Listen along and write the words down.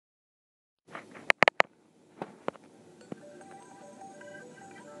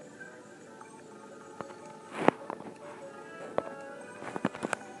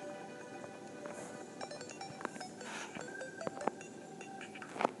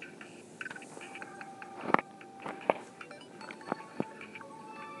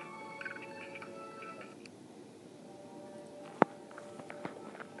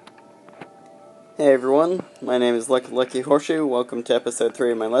Hey everyone, my name is Lucky Horseshoe. Welcome to episode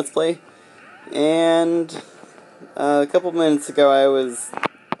 3 of my Let's Play. And a couple minutes ago I was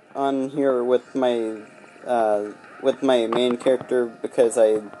on here with my main character because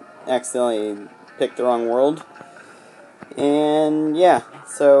I accidentally picked the wrong world. And yeah,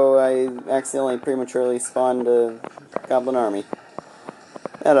 so I accidentally prematurely spawned a goblin army.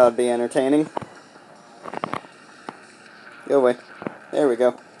 That ought to be entertaining. Go away. There we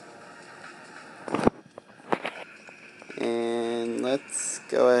go. And let's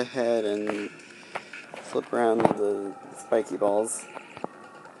go ahead and flip around the spiky balls.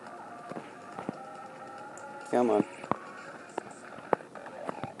 Come on.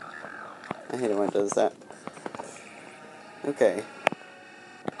 I hate it when it does that. Okay.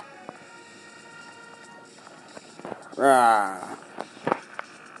 Rah!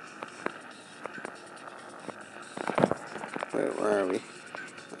 Wait, where are we?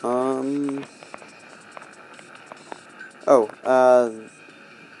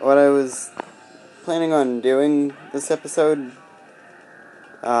 What I was planning on doing this episode,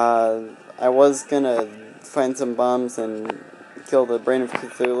 I was gonna find some bombs and kill the Brain of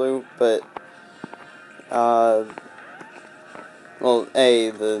Cthulhu, but,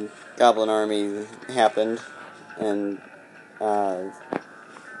 the Goblin army happened, and, I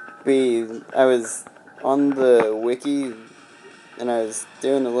was on the wiki, and I was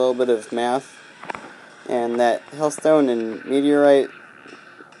doing a little bit of math, and that hellstone and meteorite,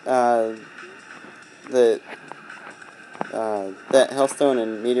 that hellstone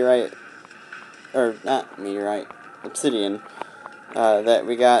and meteorite, or not meteorite, obsidian, that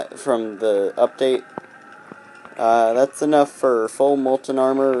we got from the update, that's enough for full molten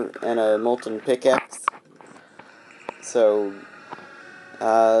armor and a molten pickaxe. So,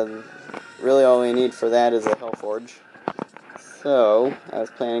 really all we need for that is a Hellforge. So, I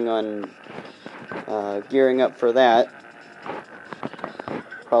was planning on gearing up for that.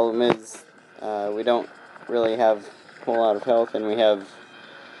 Problem is, we don't really have a whole lot of health, and we have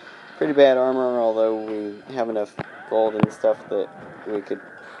pretty bad armor, although we have enough gold and stuff that we could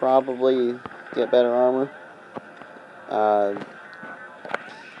probably get better armor.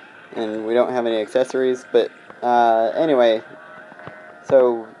 And we don't have any accessories, but anyway,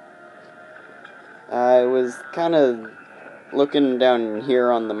 so I was kind of looking down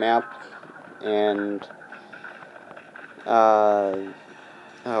here on the map, and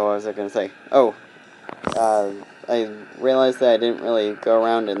what was I going to say? I realized that I didn't really go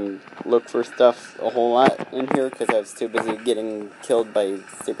around and look for stuff a whole lot in here because I was too busy getting killed by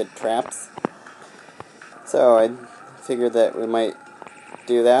stupid traps. So I figured that we might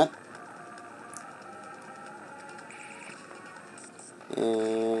do that.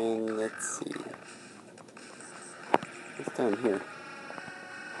 And let's see. What's down here?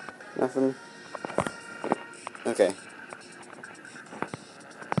 Nothing? Okay.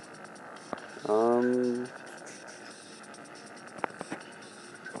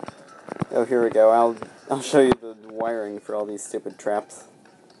 Oh, here we go. I'll show you the wiring for all these stupid traps.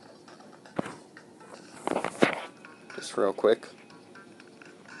 Just real quick.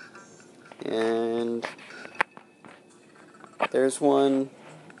 And there's one.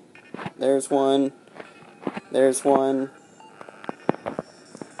 There's one. There's one.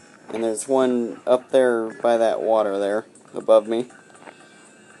 And there's one up there by that water there, above me.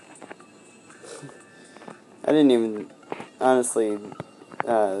 I didn't even, honestly,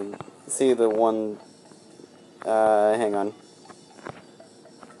 see the one, hang on.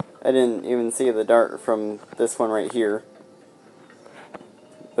 I didn't even see the dart from this one right here.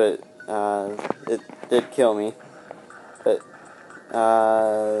 But, it did kill me. But,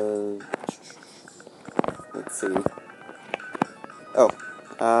 let's see. Oh,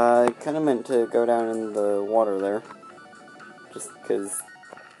 I kind of meant to go down in the water there. Just because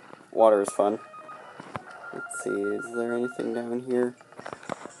water is fun. Let's see, is there anything down here?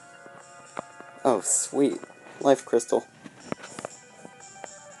 Oh, sweet. Life crystal.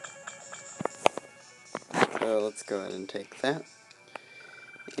 So let's go ahead and take that.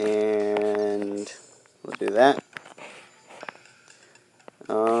 And we'll do that.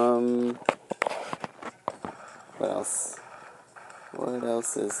 What else? What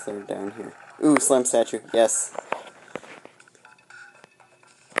else is there down here? Ooh, slime statue. Yes.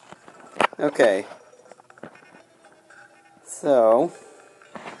 Okay. So,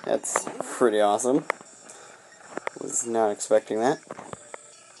 that's pretty awesome. Was not expecting that.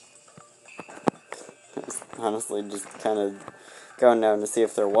 I was honestly just kind of going down to see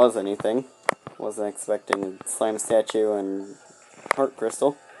if there was anything. Wasn't expecting a slime statue and heart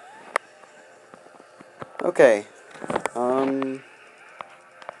crystal. Okay.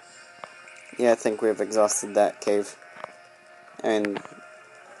 yeah, I think we've exhausted that cave. And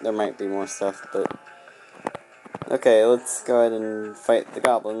there might be more stuff, but... Okay, let's go ahead and fight the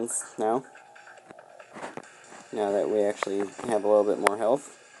goblins now. Now that we actually have a little bit more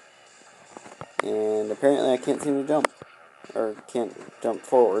health. And apparently I can't seem to jump. Or can't jump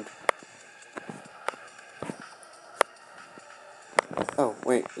forward. Oh,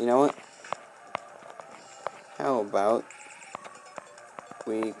 wait, you know what? How about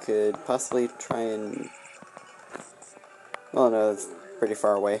we could possibly try and... Well, no, it's pretty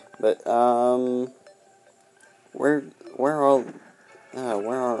far away. But, where are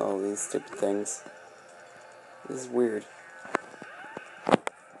all these stupid things? This is weird.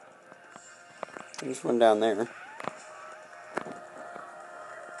 There's one down there.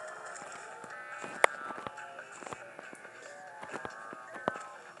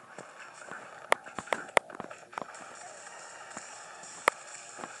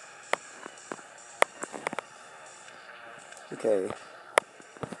 Okay.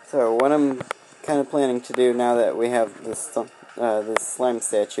 So, what I'm kind of planning to do now that we have this slime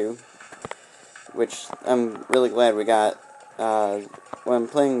statue, which I'm really glad we got, what I'm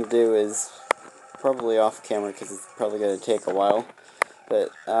planning to do is probably off camera because it's probably going to take a while, but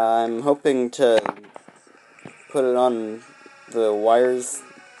I'm hoping to put it on the wires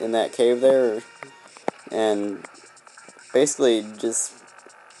in that cave there and basically just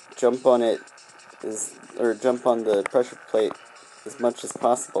jump on it or jump on the pressure plate as much as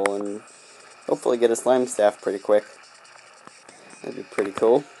possible and hopefully get a slime staff pretty quick. That'd be pretty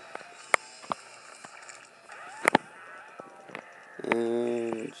cool.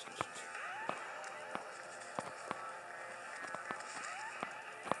 And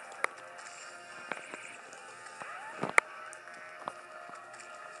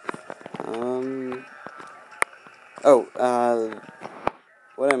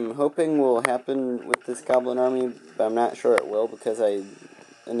what I'm hoping will happen with this goblin army, but I'm not sure it will because I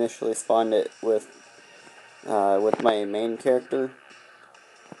initially spawned it with my main character.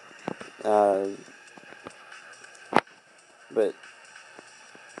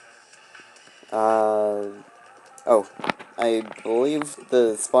 I believe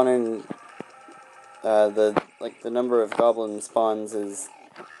the spawning, the number of goblin spawns is,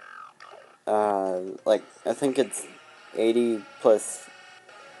 I think it's 80 plus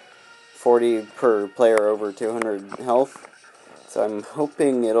 40 per player over 200 health. So I'm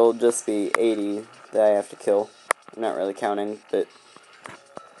hoping it'll just be 80 that I have to kill. I'm not really counting, but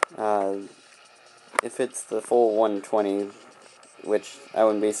if it's the full 120, which I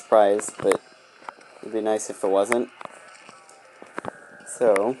wouldn't be surprised, but it'd be nice if it wasn't.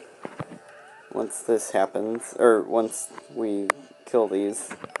 So, once this happens, or once we kill these,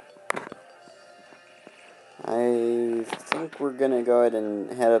 I think we're gonna go ahead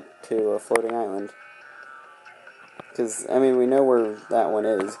and head up to a floating island. Because, I mean, we know where that one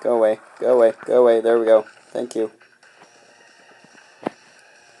is. Go away, go away, go away, there we go. Thank you.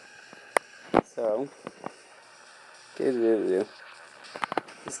 So,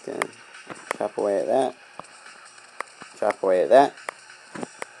 just gonna chop away at that. Chop away at that.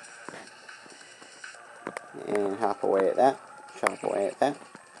 And hop away at that. Chop away at that.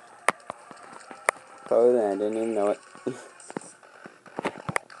 Code, and I didn't even know it.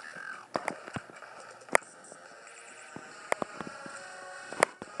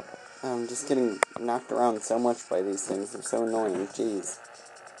 I'm just getting knocked around so much by these things. They're so annoying. Jeez.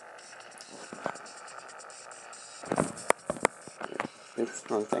 Oops,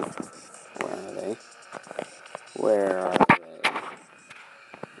 wrong thing. Where are they? Where are they?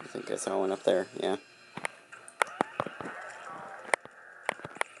 I think I saw one up there. Yeah.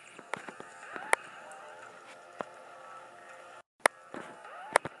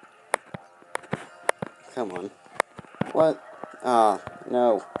 Come on. What? Ah,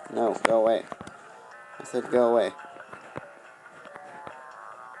 no. No, go away. I said go away.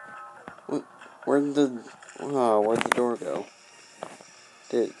 Where'd the door go?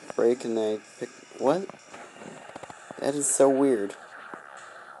 Did it break and I picked... What? That is so weird.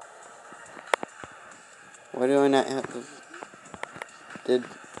 Why do I not have to...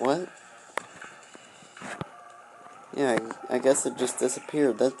 What? Yeah, I guess it just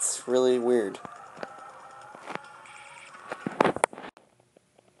disappeared. That's really weird.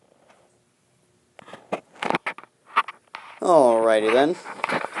 Alrighty then.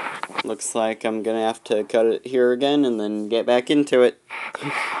 Looks like I'm gonna have to cut it here again and then get back into it.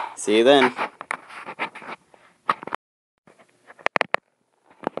 See you then.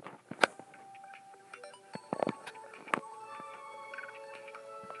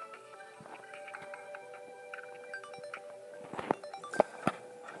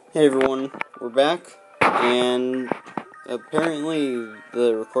 Hey everyone, we're back, and apparently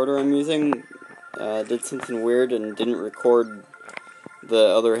the recorder I'm using did something weird and didn't record the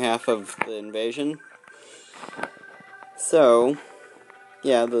other half of the invasion. So,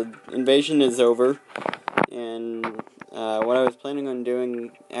 yeah, the invasion is over, and what I was planning on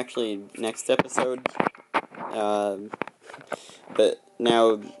doing, actually, next episode, but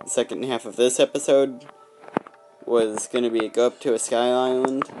now the second half of this episode was going to be go up to a sky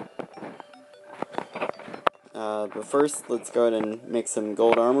island. But first, let's go ahead and make some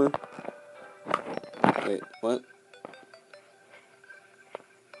gold armor. Wait, what?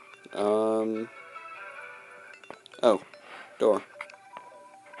 Oh, door.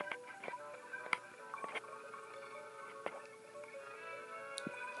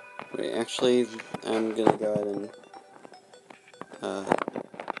 Wait, actually, I'm gonna go ahead and,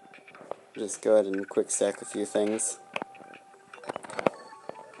 just go ahead and quick stack a few things.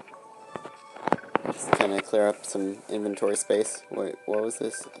 Just kind of clear up some inventory space. Wait, what was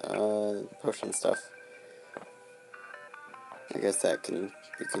this? Potion stuff. I guess that can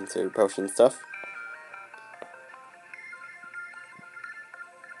be considered potion stuff.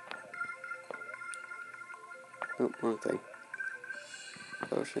 Oh, wrong thing.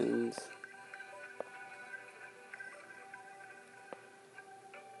 Potions.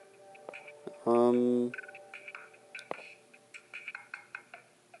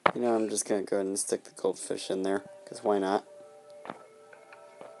 You know, I'm just gonna go ahead and stick the goldfish in there, because why not?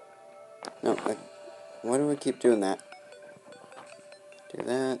 No, why do I keep doing that? Do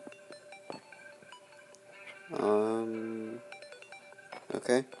that.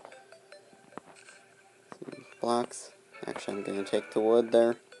 Okay. Some blocks. Actually, I'm gonna take the wood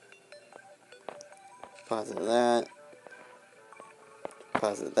there. Deposit that.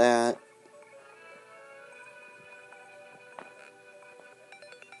 Deposit that.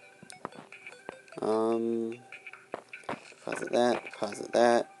 Deposit that. Deposit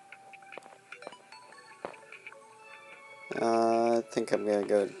that. I think I'm gonna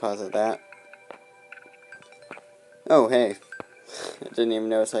go deposit that. Oh, hey. I didn't even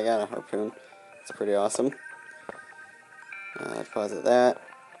notice I got a harpoon. It's pretty awesome. Deposit that.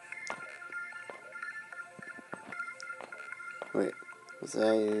 Wait, was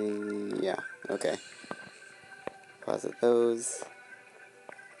I... yeah, okay. Deposit those.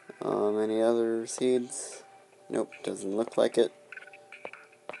 Any other seeds? Nope, doesn't look like it.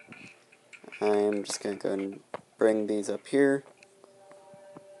 I'm just gonna go and bring these up here.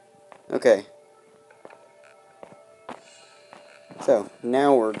 Okay. So,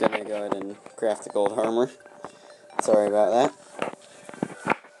 now we're gonna go ahead and craft the gold armor. Sorry about that.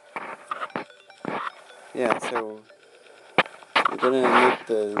 Yeah, so we're gonna make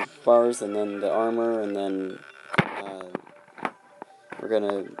the bars and then the armor, and then we're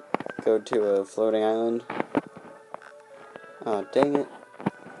gonna go to a floating island. Oh, dang it.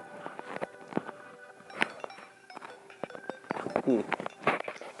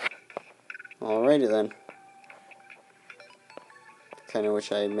 Alrighty then. Kinda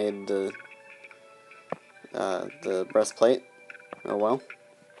wish I had made the breastplate. Oh well.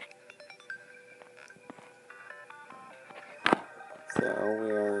 So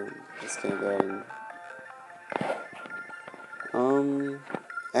we are just gonna go ahead and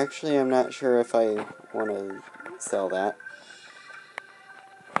actually I'm not sure if I wanna sell that.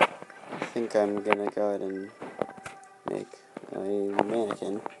 I think I'm gonna go ahead and make a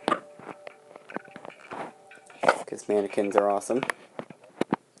mannequin. Because mannequins are awesome.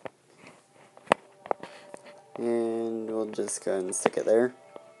 And we'll just go ahead and stick it there.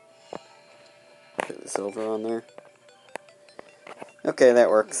 Put the silver on there. Okay, that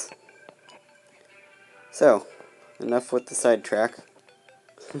works. So, enough with the sidetrack.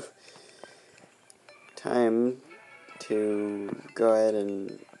 Time to go ahead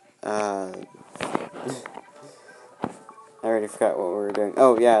and, I already forgot what we were doing.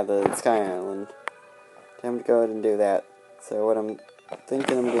 Oh, yeah, the Sky Island. Time to go ahead and do that. So what I'm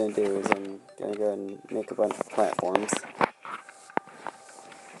thinking I'm going to do is I'm going to go ahead and make a bunch of platforms.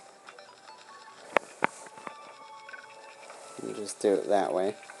 And just do it that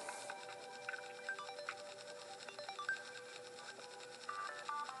way.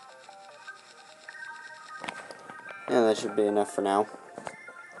 And that should be enough for now.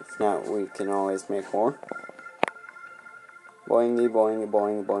 If not, we can always make more. Boingy, boingy,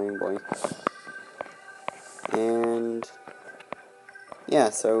 boing, boing, boing. And yeah,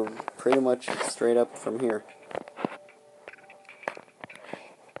 so pretty much straight up from here.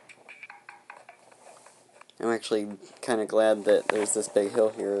 I'm actually kind of glad that there's this big hill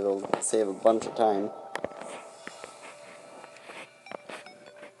here. It'll save a bunch of time.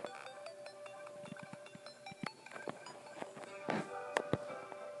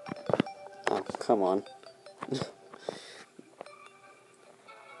 come on.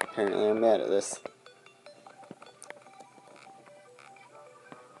 Apparently I'm bad at this.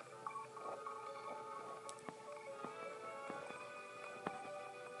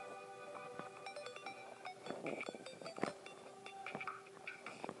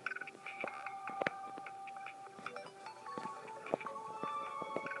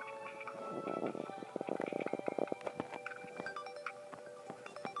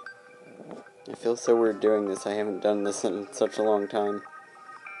 I feel so weird doing this. I haven't done this in such a long time.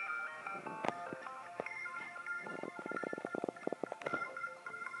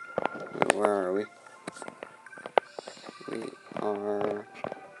 Where are we? We are...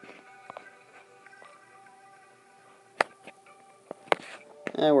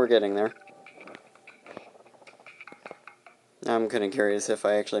 we're getting there. I'm kind of curious if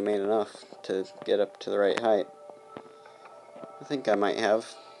I actually made enough to get up to the right height. I think I might have.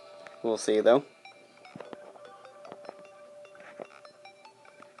 We'll see, though.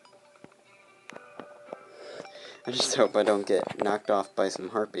 I just hope I don't get knocked off by some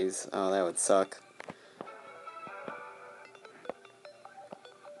harpies. Oh, that would suck.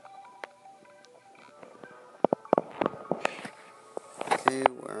 Okay,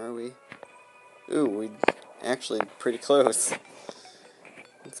 where are we? Ooh, we actually pretty close.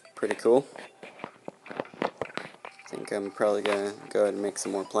 That's pretty cool. I think I'm probably gonna go ahead and make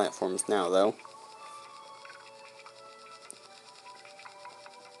some more platforms now, though.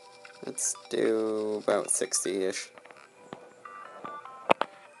 Let's do about 60-ish.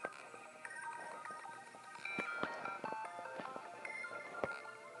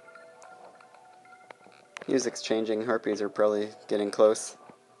 Music's changing. Harpies are probably getting close.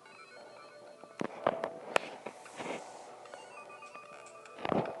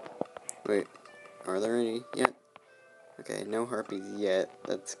 Wait, are there any yet? Okay, no harpies yet.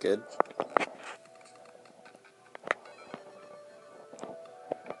 That's good.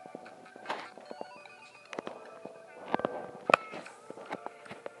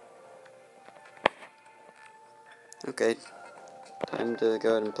 Okay, time to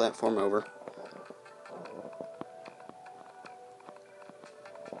go ahead and platform over.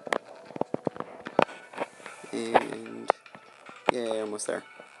 And... yay, almost there.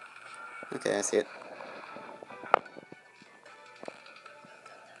 Okay, I see it.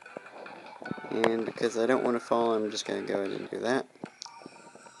 And because I don't want to fall, I'm just going to go ahead and do that.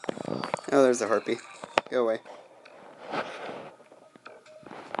 Oh, there's a harpy. Go away.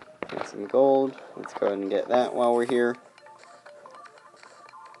 Get some gold. Let's go ahead and get that while we're here.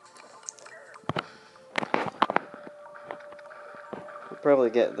 We'll probably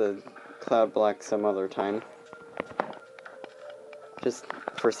get the cloud block some other time. Just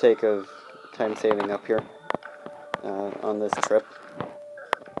for sake of time saving up here on this trip.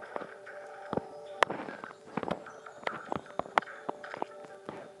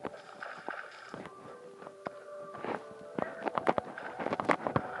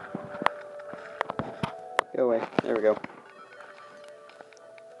 Go away. There we go.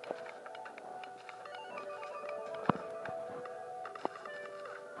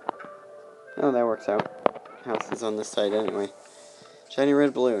 Oh, that works out. House is on this side anyway. Shiny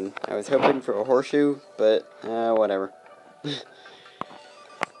red balloon. I was hoping for a horseshoe, but whatever.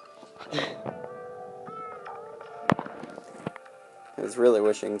 I was really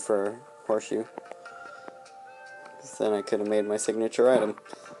wishing for a horseshoe, because then I could have made my signature item.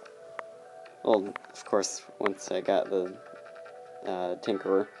 Well, of course, once I got the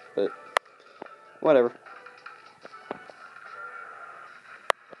Tinkerer, but whatever.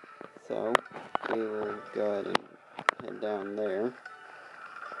 So, we will go ahead and head down there.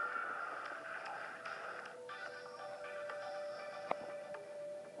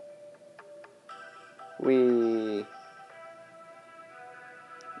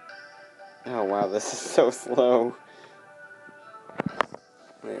 Oh wow, this is so slow.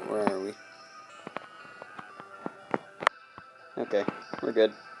 Wait, where are we? Okay, we're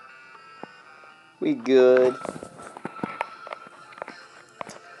good. We good.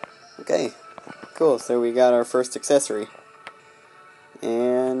 Okay, cool, so we got our first accessory.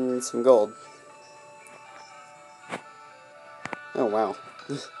 And some gold. Oh wow.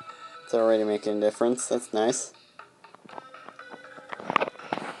 It's already making a difference, that's nice.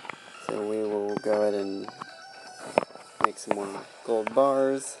 So we will go ahead and make some more gold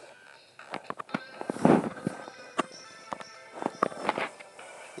bars.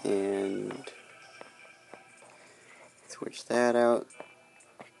 And switch that out.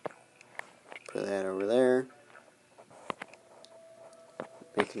 Put that over there.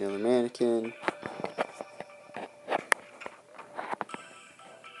 Make another mannequin.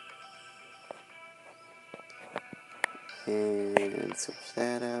 And switch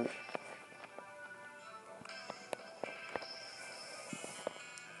that out.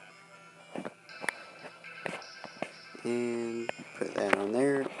 And put that on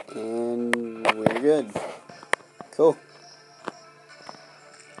there, and we're good. Cool.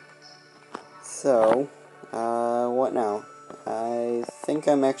 So, what now? I think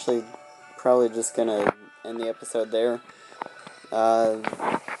I'm actually probably just gonna end the episode there.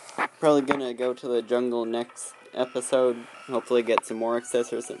 Probably gonna go to the jungle next episode. Hopefully get some more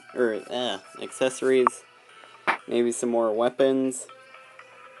accessories, maybe some more weapons,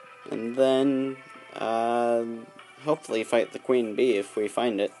 and then hopefully fight the queen bee if we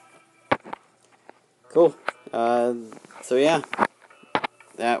find it. Cool. So yeah,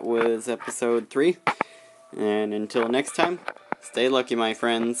 that was episode 3, and until next time, stay lucky, my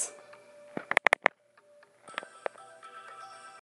friends.